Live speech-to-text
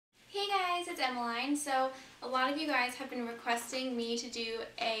Emmeline. So a lot of you guys have been requesting me to do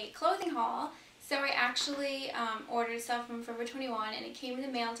a clothing haul. So I actually ordered stuff from Forever 21 and it came in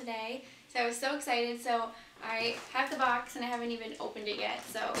the mail today. So I was so excited. So I have the box and I haven't even opened it yet.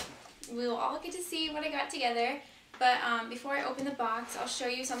 So we will all get to see what I got together. But before I open the box, I'll show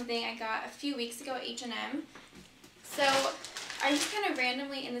you something I got a few weeks ago at H&M. So I was just kind of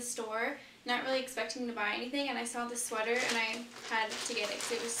randomly in the store, not really expecting to buy anything, and I saw this sweater and I had to get it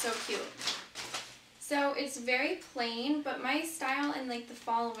because it was so cute. So it's very plain, but my style in like the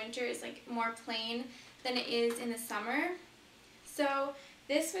fall and winter is like more plain than it is in the summer. So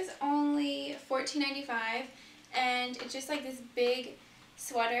this was only $14.95 and it's just like this big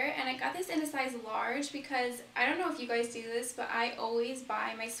sweater, and I got this in a size large because I don't know if you guys do this, but I always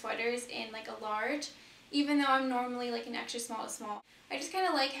buy my sweaters in like a large, even though I'm normally like an extra small to small. I just kind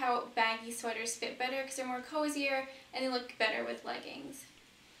of like how baggy sweaters fit better because they're more cozier and they look better with leggings.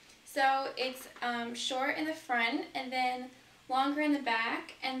 So it's short in the front and then longer in the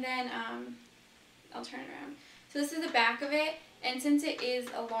back, and then I'll turn it around. So this is the back of it, and since it is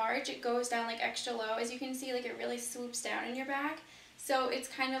a large, it goes down like extra low. As you can see, like it really swoops down in your back. So it's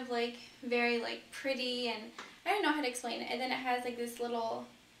kind of like very like pretty, and I don't know how to explain it. And then it has like this little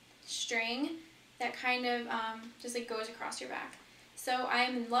string that kind of just like goes across your back. So I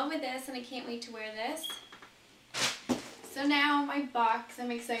am in love with this and I can't wait to wear this. So now my box,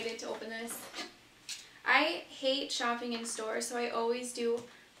 I'm excited to open this. I hate shopping in stores, so I always do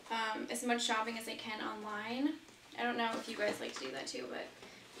as much shopping as I can online. I don't know if you guys like to do that too, but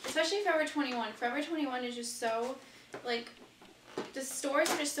especially Forever 21. Forever 21 is just so, like, the stores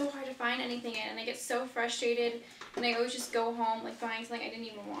are just so hard to find anything in, and I get so frustrated, and I always just go home like buying something I didn't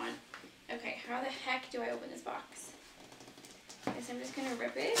even want. Okay, how the heck do I open this box? I guess I'm just gonna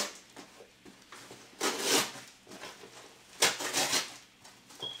rip it.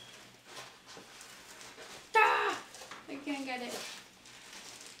 Ah! I can't get it.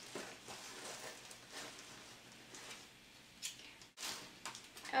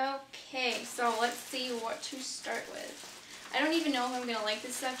 Okay, so let's see what to start with. I don't even know if I'm gonna like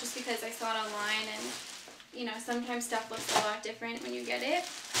this stuff just because I saw it online, and you know, sometimes stuff looks a lot different when you get it.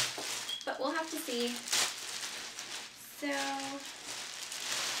 But we'll have to see. So,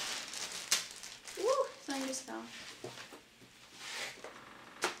 woo, something just fell.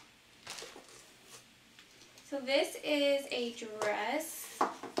 So this is a dress.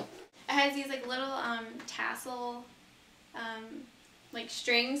 It has these like little tassel like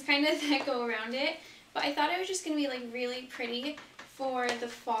strings kind of that go around it. But I thought it was just going to be like really pretty for the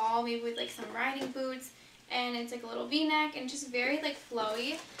fall, maybe with like some riding boots. And it's like a little v-neck and just very like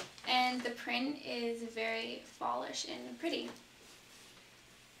flowy. And the print is very fallish and pretty.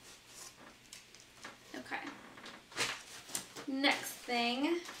 Okay. Next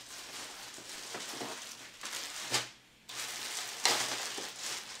thing.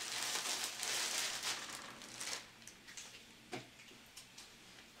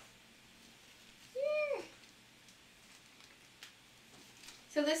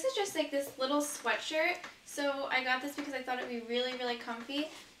 So this is just like this little sweatshirt. So I got this because I thought it would be really, really comfy.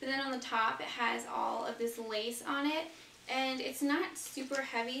 But then on the top it has all of this lace on it. And it's not super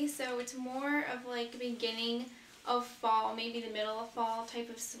heavy, so it's more of like beginning of fall, maybe the middle of fall type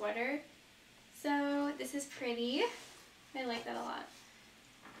of sweater. So this is pretty. I like that a lot.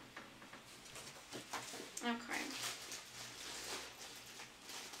 Okay.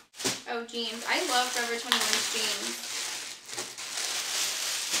 Oh, jeans. I love Forever 21's jeans.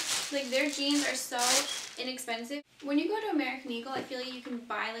 Like, their jeans are so inexpensive. When you go to American Eagle, I feel like you can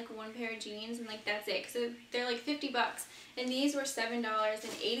buy like one pair of jeans and like that's it. So they're like 50 bucks. And these were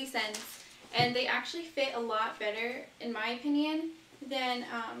 $7.80. And they actually fit a lot better, in my opinion, than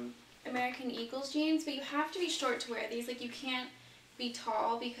American Eagle's jeans. But you have to be short to wear these. Like, you can't be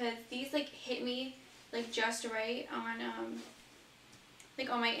tall because these like hit me like just right on like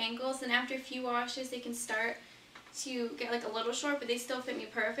on my ankles. And after a few washes, they can start to get like a little short, but they still fit me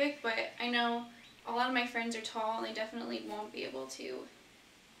perfect. But I know a lot of my friends are tall and they definitely won't be able to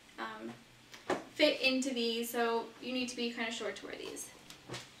fit into these, so you need to be kind of short to wear these.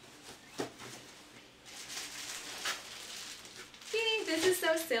 See, this is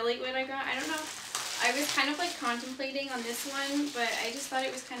so silly what I got. I don't know. I was kind of like contemplating on this one, but I just thought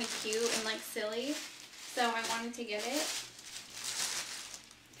it was kind of cute and like silly, so I wanted to get it.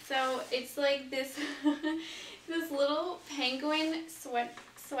 So it's like this this little penguin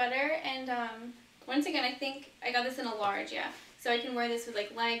sweater, and once again, I think I got this in a large, yeah. So I can wear this with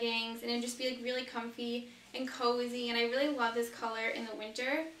like leggings, and it'd just be like really comfy and cozy, and I really love this color in the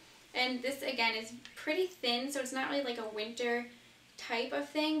winter. And this again is pretty thin, so it's not really like a winter type of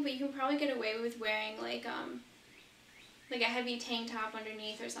thing, but you can probably get away with wearing like a heavy tank top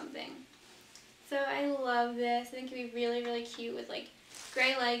underneath or something. So I love this. I think it'd be really, really cute with like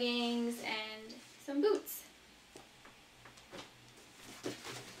gray leggings and some boots.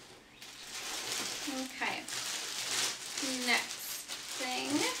 Okay, next thing.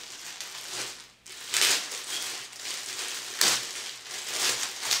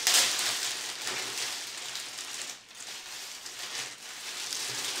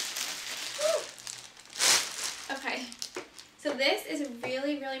 Okay, so this is a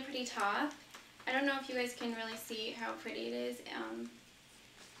really, really pretty top. I don't know if you guys can really see how pretty it is,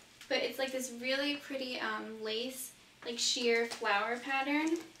 but it's like this really pretty lace, like sheer flower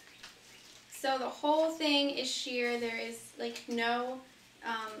pattern. So the whole thing is sheer. There is like no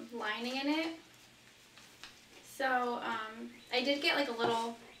lining in it. So I did get like a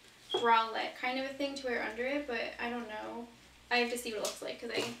little bralette kind of a thing to wear under it, but I don't know. I have to see what it looks like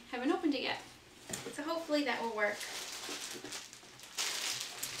because I haven't opened it yet. So hopefully that will work.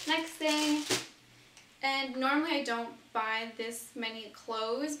 Next thing, and normally I don't buy this many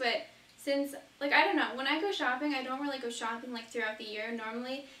clothes, but since, like, I don't know, when I go shopping, I don't really go shopping like throughout the year.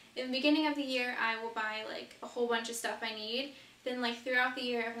 Normally, in the beginning of the year, I will buy like a whole bunch of stuff I need. Then like throughout the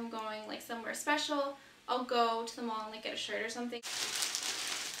year, if I'm going like somewhere special, I'll go to the mall and like get a shirt or something.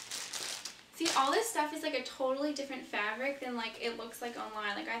 See, all this stuff is like a totally different fabric than like it looks like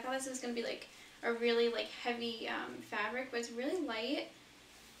online. Like I thought this was going to be like a really like heavy fabric, but it's really light.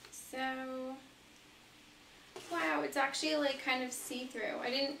 So, wow, it's actually like kind of see-through. I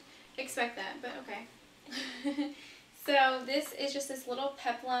didn't expect that, but okay. So this is just this little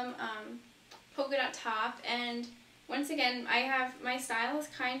peplum polka dot top, and once again, my style is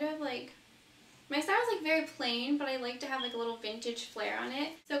kind of like, my style is like very plain, but I like to have like a little vintage flair on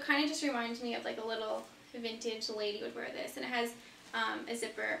it. So it kind of just reminds me of like a little vintage lady would wear this, and it has a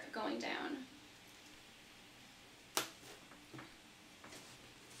zipper going down.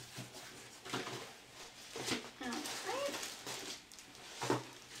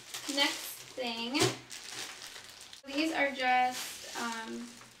 Next thing, these are just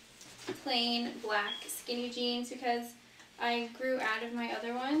plain black skinny jeans because I grew out of my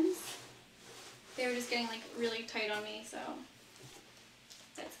other ones. They were just getting like really tight on me, so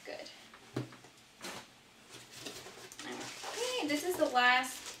that's good. Okay, this is the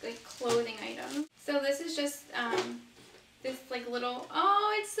last like clothing item. So this is just this like little,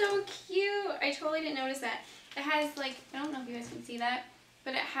 oh, it's so cute. I totally didn't notice that. It has like, I don't know if you guys can see that,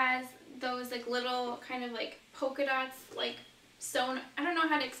 but it has those like little kind of like polka dots like sewn, I don't know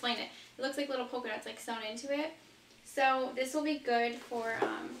how to explain it. It looks like little polka dots like sewn into it. So this will be good for,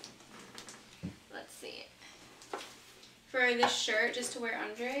 let's see, for this shirt just to wear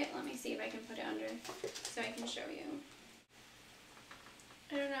under it. Let me see if I can put it under so I can show you.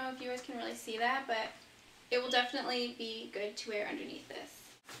 I don't know if you guys can really see that, but it will definitely be good to wear underneath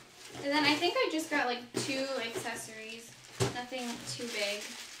this. And then I think I just got like 2 accessories, nothing too big.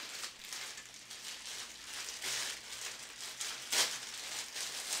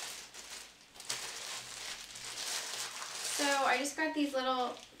 So I just got these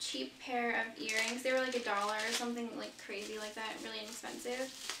little cheap pair of earrings. They were like $1 or something like crazy like that, really inexpensive.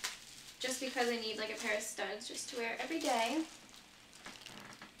 Just because I need like a pair of studs just to wear every day.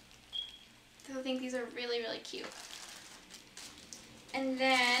 So I think these are really, really cute. And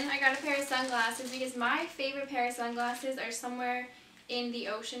then I got a pair of sunglasses because my favorite pair of sunglasses are somewhere in the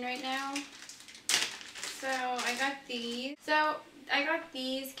ocean right now. So I got these. So I got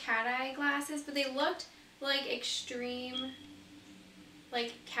these cat eye glasses, but they looked like extreme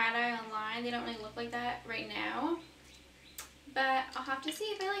like cat eye online. They don't really look like that right now, but I'll have to see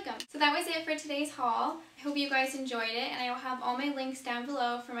if I like them. So that was it for today's haul. I hope you guys enjoyed it, and I will have all my links down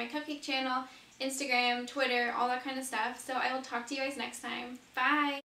below for my cupcake channel, Instagram, Twitter, all that kind of stuff. So I will talk to you guys next time. Bye!